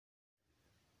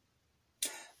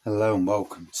Hello and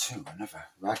welcome to another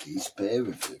Raggy's beer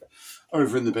review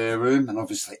over in the beer room, and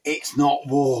obviously it's not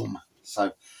warm,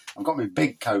 so I've got my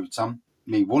big coat on,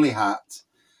 my woolly hat,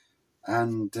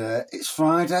 and it's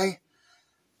Friday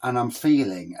and I'm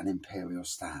feeling an Imperial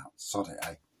Stout. Sod it,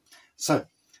 eh? So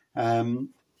going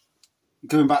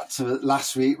back to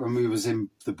last week when we was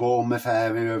in the Bournemouth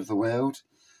area of the world,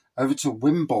 over to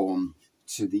Wimborne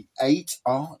to the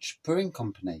Arch Brewing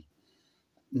Company.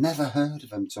 Never heard of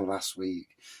them till last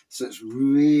week, so it's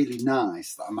really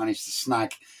nice that I managed to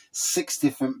snag 6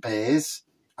 different beers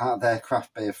out of their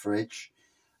craft beer fridge.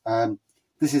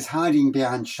 This is Hiding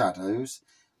Behind Shadows,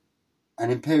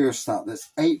 an Imperial Stout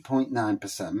that's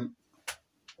 8.9%.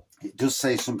 It does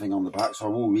say something on the back, so I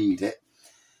will read it.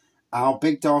 Our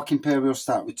Big Dark Imperial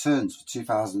Stout returns for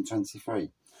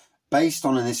 2023. Based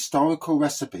on an historical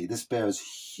recipe, this beer has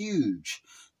huge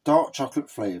dark chocolate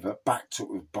flavour backed up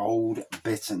with bold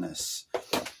bitterness.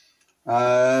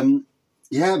 Yeah,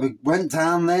 we went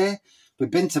down there. We've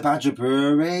been to Badger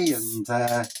Brewery, and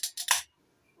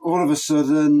all of a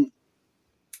sudden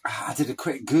I did a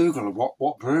quick Google of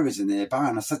what breweries are nearby,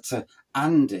 and I said to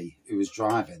Andy, who was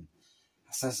driving,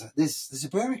 I says, there's a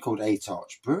brewery called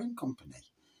Arch Brewing Company,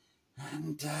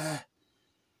 and they're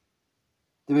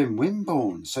in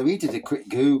Wimborne. So he did a quick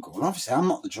Google, and obviously I'm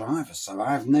not the driver, so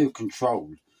I have no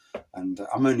control. And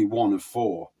I'm only one of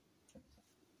 4.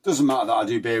 Doesn't matter that I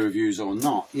do beer reviews or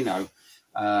not, you know.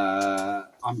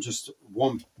 I'm just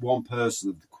one person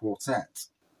of the quartet.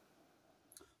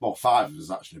 Well, 5 of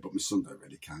us actually, but my son don't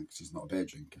really count because he's not a beer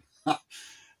drinker.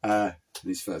 And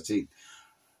he's 13.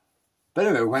 But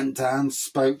anyway, went down,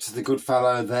 spoke to the good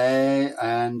fellow there,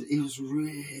 and he was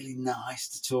really nice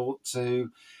to talk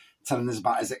to, telling us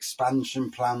about his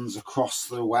expansion plans across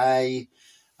the way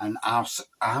and how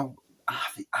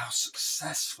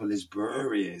successful his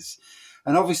brewery is.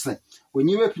 And obviously, when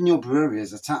you open your brewery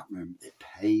as a tap room, it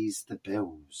pays the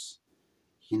bills.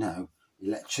 You know,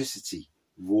 electricity,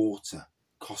 water,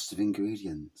 cost of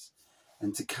ingredients.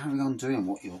 And to carry on doing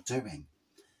what you're doing,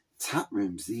 tap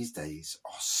rooms these days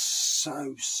are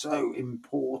so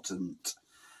important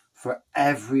for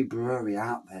every brewery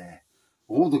out there.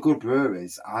 All the good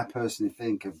breweries, I personally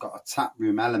think, have got a tap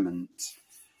room element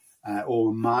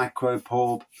or a micro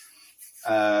pub,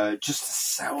 just to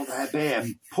sell their beer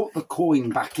and put the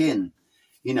coin back in.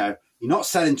 You know, you're not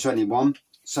selling to anyone,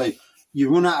 so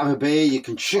you run out of a beer, you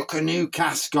can chuck a new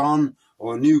cask on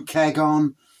or a new keg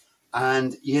on,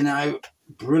 and, you know,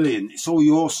 brilliant. It's all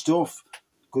your stuff,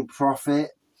 good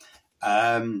profit.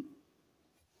 It's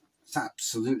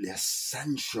absolutely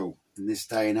essential in this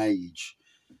day and age.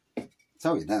 I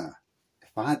tell you now,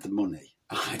 if I had the money,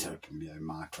 I'd open my own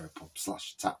micro pub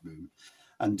 / tap room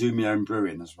and do my own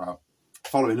brewing as well.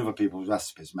 Following other people's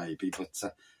recipes maybe, but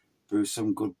brew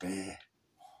some good beer.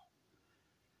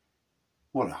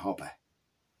 What a hobby.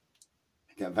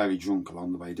 I get very drunk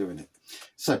along the way doing it.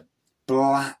 So,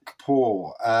 black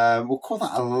pour. We'll call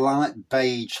that a light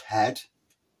beige head.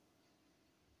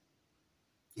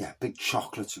 Yeah, big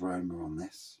chocolate aroma on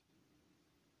this.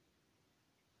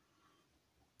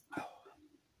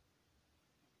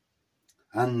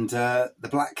 And the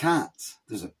black cat.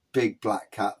 There's a big black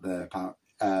cat there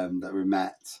that we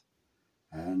met.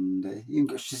 And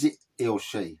is it he or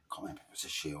she? I can't remember if it was a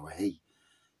she or a he.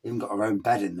 Even got her own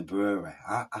bed in the brewery.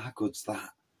 How good's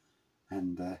that?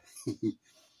 And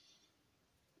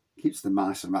keeps the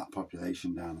mice and rat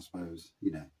population down, I suppose.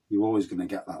 You know, you're always going to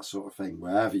get that sort of thing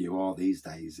wherever you are these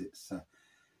days. It's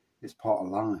part of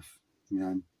life. You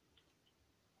know,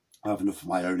 I have enough of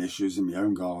my own issues in my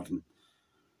own garden.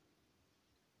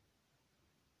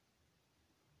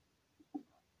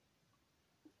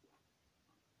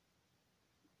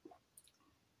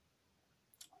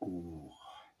 Ooh.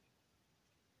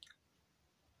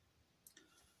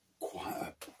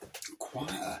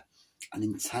 Quite an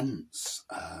intense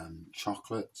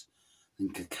chocolate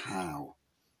and cacao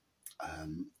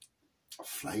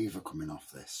flavour coming off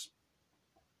this.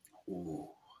 Ooh.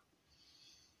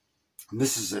 And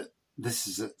this is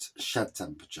at shed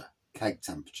temperature, keg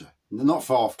temperature. Not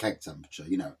far off keg temperature,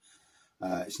 you know.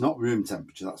 It's not room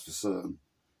temperature, that's for certain.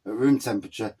 At room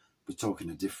temperature, we're talking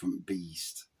a different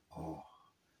beast. Oh,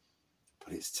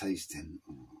 but it's tasting,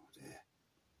 oh dear.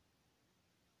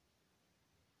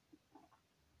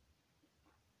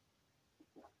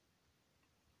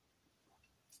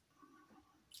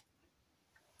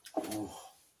 Oh.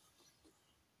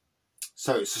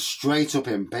 So it's a straight up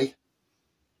impy,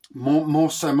 more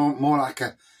like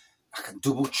a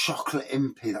double chocolate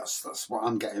impy. That's what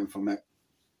I'm getting from it.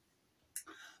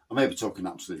 I may be talking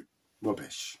absolute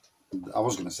rubbish. I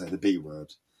was going to say the B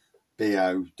word,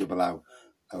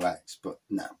 B-O-O-O-X, but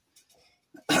no.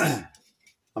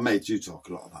 I made you talk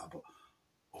a lot of that, but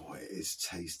oh, it is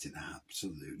tasting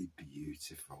absolutely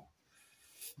beautiful.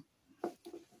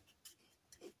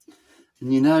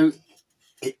 And you know,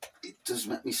 it does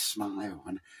make me smile.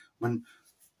 And when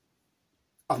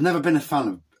I've never been a fan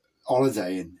of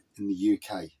holidaying in the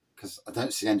UK because I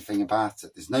don't see anything about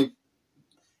it. It's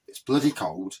bloody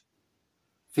cold.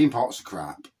 Theme parks are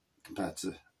crap compared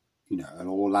to, you know, an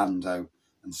Orlando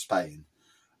and Spain.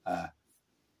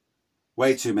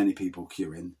 Way too many people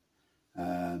queuing.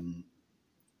 The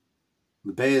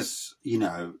beers, you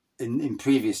know, in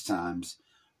previous times,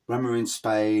 when we're in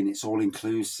Spain, it's all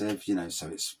inclusive, you know, so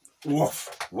it's woof,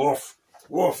 woof,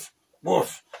 woof,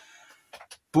 woof.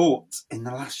 But in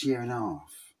the last year and a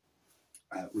half,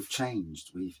 we've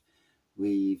changed.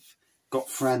 We've got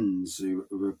friends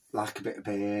who like a bit of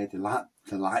beer. They like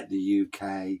the UK,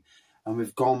 and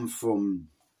we've gone from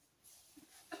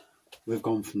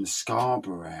the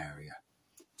Scarborough area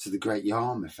to the Great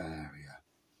Yarmouth area,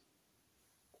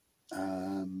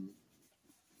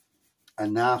 and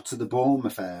now to the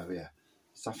Bournemouth area.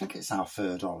 So I think it's our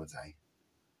third holiday.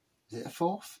 Is it a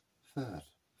fourth? Third?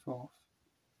 Fourth? I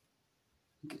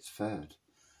think it's third.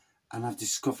 And I've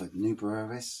discovered new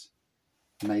breweries,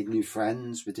 made new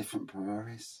friends with different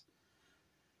breweries,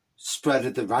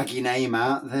 spreaded the raggy name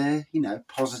out there, you know,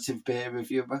 positive beer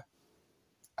reviewer.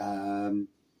 And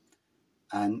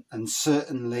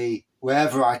certainly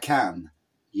wherever I can,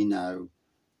 you know,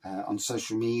 on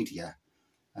social media,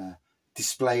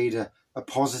 displayed a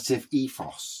positive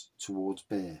ethos towards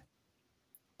beer.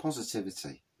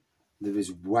 Positivity. There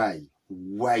is way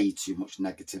too much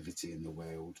negativity in the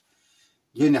world.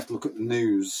 You only have to look at the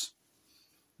news,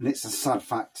 and it's a sad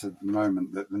fact at the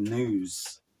moment that the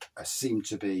news seem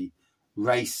to be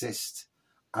racist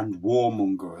and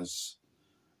warmongers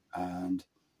and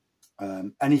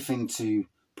anything to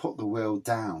put the world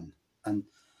down. And,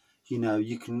 you know,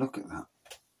 you can look at that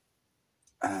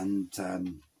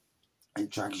and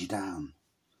it drags you down.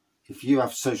 If you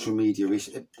have social media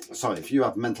if you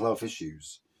have mental health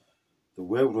issues, the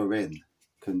world we're in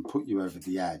can put you over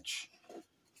the edge.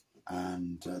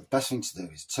 And the best thing to do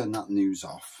is turn that news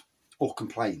off or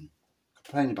complain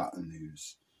about the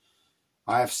news.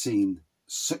 I've seen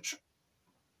such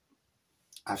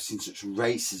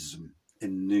racism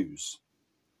in the news.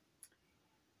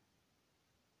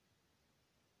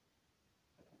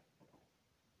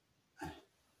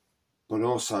 But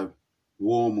also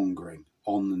warmongering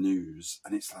on the news.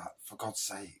 And it's like, for God's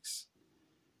sakes.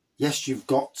 Yes, you've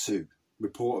got to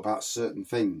report about certain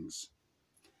things,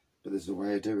 but there's a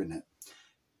way of doing it.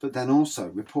 But then also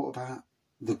report about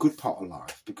the good part of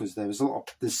life, because there's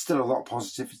still a lot of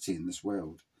positivity in this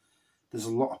world. There's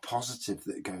a lot of positive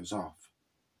that goes off.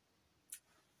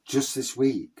 Just this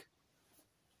week,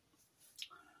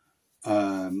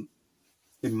 in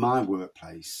my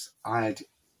workplace, I had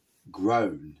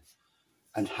grown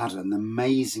and had an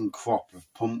amazing crop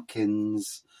of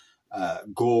pumpkins,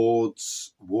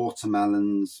 gourds,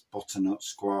 watermelons, butternut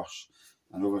squash,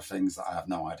 and other things that I have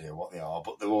no idea what they are,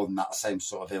 but they're all in that same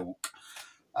sort of ilk.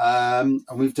 And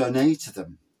we've donated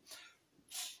them.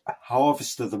 I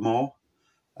harvested them all.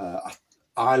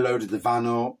 I loaded the van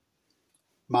up.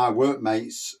 My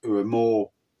workmates, who are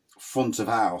more front of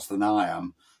house than I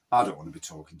am, I don't want to be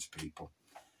talking to people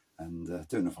and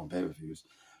doing enough on beer reviews.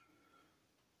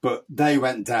 But they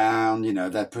went down, you know,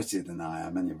 they're prettier than I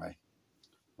am anyway.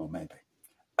 Well, maybe.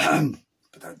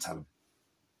 But don't tell them.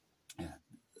 Yeah,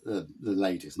 the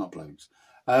ladies, not blokes.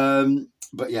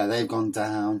 But yeah, they've gone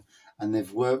down and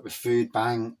they've worked with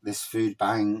this food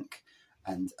bank,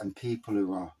 and people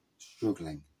who are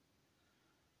struggling.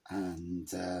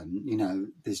 And, you know,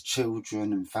 there's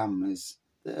children and families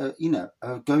that are, you know,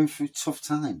 are going through tough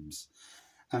times.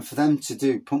 And for them to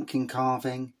do pumpkin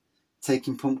carving,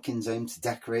 taking pumpkins home to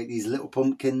decorate these little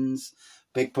pumpkins,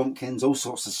 big pumpkins, all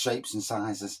sorts of shapes and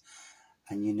sizes.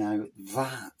 And, you know,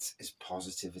 that is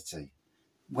positivity.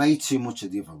 Way too much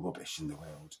of the other rubbish in the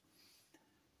world.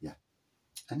 Yeah.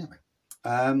 Anyway.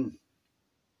 A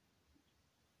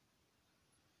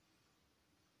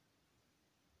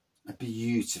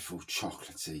beautiful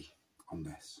chocolatey on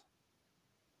this.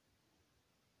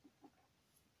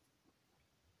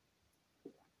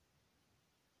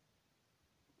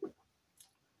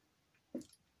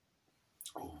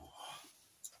 Oh.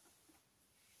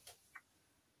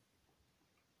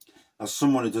 As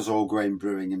someone who does all grain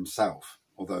brewing himself,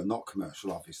 although not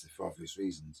commercial, obviously, for obvious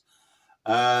reasons,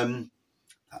 that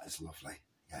is lovely.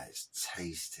 Yeah, it's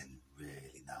tasting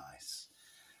really nice.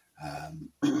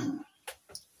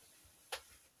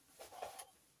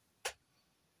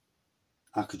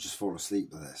 I could just fall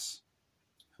asleep with this.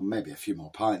 Well, maybe a few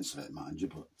more pints of it, mind you,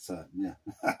 but yeah.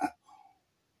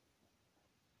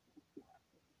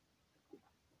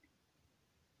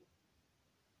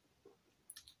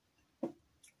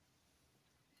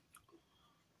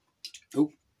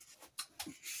 Oh,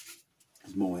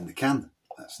 there's more in the can.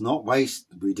 Let's not waste.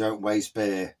 We don't waste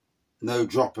beer. No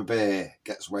drop of beer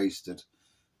gets wasted.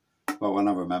 Well, when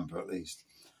I remember, at least.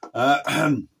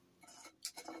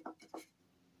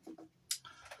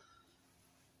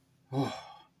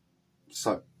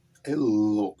 So, it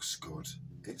looks good.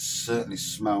 It certainly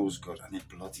smells good, and it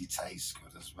bloody tastes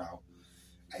good as well.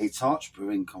 Arch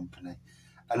Brewing Company.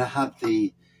 And I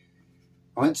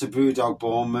went to Brewdog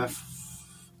Bournemouth.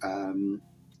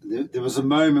 There was a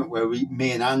moment where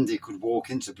me and Andy could walk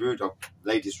into Brewdog.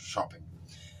 Ladies were shopping.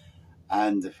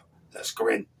 And let's go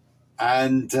in.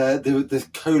 And the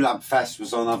Collab Fest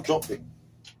was on. I've dropped the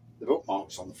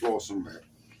bookmarks on the floor somewhere.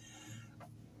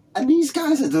 And these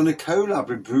guys had done a collab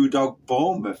with Brewdog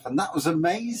Bournemouth, and that was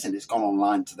amazing. It's gone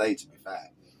online today, to be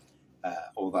fair.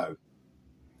 Although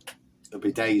it'll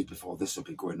be days before this will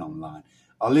be going online.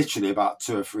 I'm literally about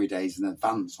 2 or 3 days in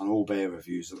advance on all beer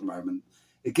reviews at the moment.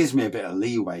 It gives me a bit of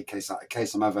leeway in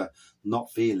case I'm ever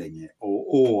not feeling it,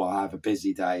 or I have a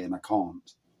busy day and I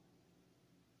can't.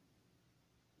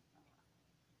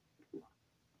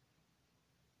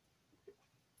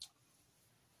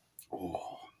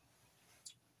 Oh,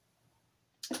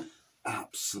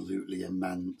 absolutely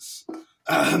immense.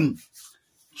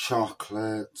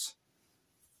 Chocolate,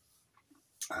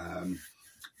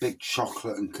 big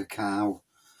chocolate and cacao.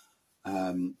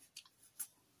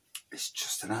 It's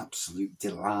just an absolute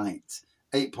delight.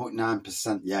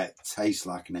 8.9%. Yeah, it tastes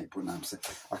like an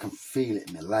 8.9%. I can feel it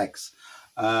in my legs.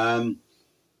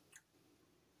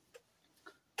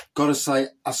 Got to say,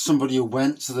 as somebody who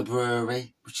went to the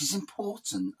brewery, which is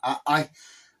important, I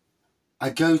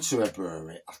go to a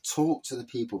brewery, I talk to the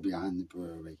people behind the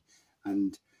brewery,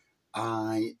 and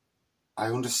I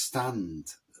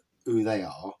understand who they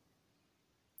are,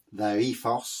 their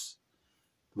ethos,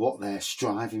 what they're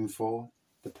striving for,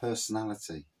 the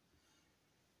personality.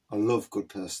 I love good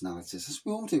personalities, as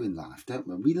we all do in life, don't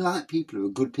we? We like people who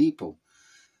are good people.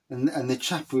 And the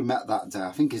chap we met that day,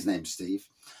 I think his name's Steve,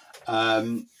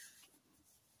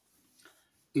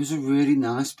 he was a really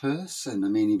nice person. I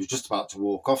mean, he was just about to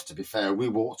walk off, to be fair. We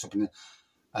walked up and,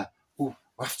 oh, we're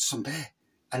after some beer.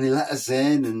 And he let us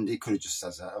in, and he could have just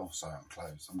said, oh, sorry, I'm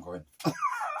closed, I'm going.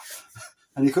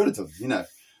 And he could have done, you know.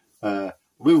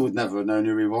 We would never have known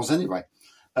who he was anyway.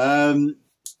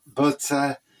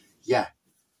 Yeah.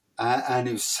 And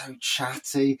he was so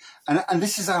chatty. And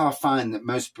this is how I find that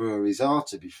most breweries are,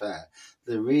 to be fair.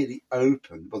 They're really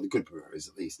open, well, the good breweries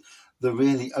at least. They're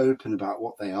really open about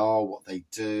what they are, what they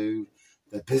do,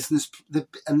 their business,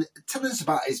 and tell us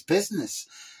about his business.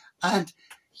 And,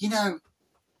 you know,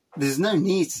 there's no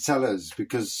need to tell us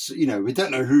because, you know, we don't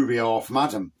know who we are from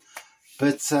Adam.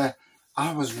 But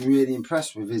I was really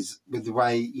impressed with the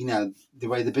way, you know, the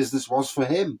way the business was for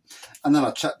him. And then I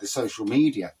checked the social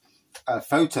media.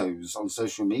 Photos on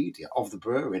social media of the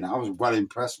brewery, and I was well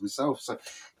impressed myself. So,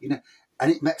 you know,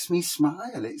 and it makes me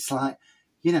smile. It's like,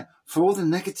 you know, for all the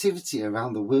negativity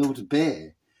around the world of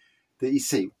beer that you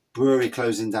see, brewery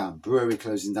closing down, brewery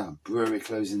closing down, brewery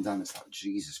closing down. It's like,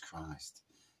 Jesus Christ,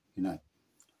 you know.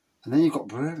 And then you've got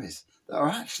breweries that are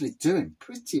actually doing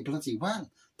pretty bloody well.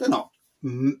 They're not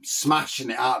smashing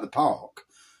it out of the park,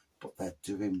 but they're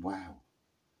doing well,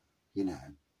 you know.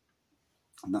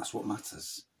 And that's what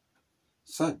matters.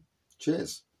 So,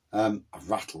 cheers. I've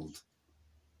rattled.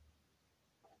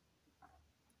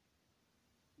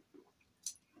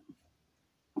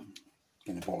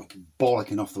 Getting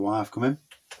bollocking off the wife coming.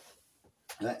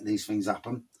 Let these things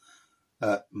happen.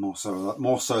 More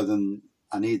so than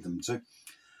I need them to.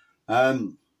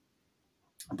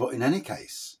 But in any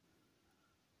case,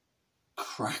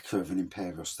 cracker of an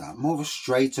Imperial Stout. More of a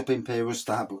straight up Imperial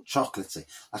Stout, but chocolatey.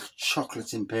 Like a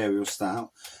chocolate Imperial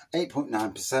Stout.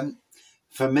 8.9%.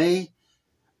 For me,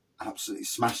 absolutely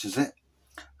smashes it.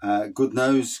 Good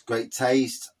nose, great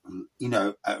taste. You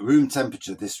know, at room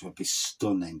temperature, this would be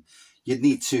stunning. You'd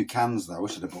need 2 cans, though. I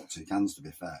wish I'd have bought 2 cans, to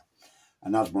be fair.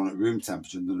 And I'd one at room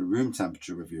temperature and done a room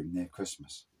temperature review near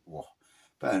Christmas. Whoa.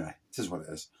 But anyway, it is what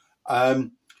it is. Out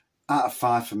of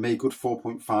 5 for me, good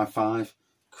 4.55.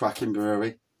 Cracking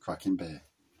brewery, cracking beer.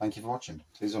 Thank you for watching.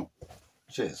 See you soon.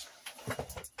 Cheers.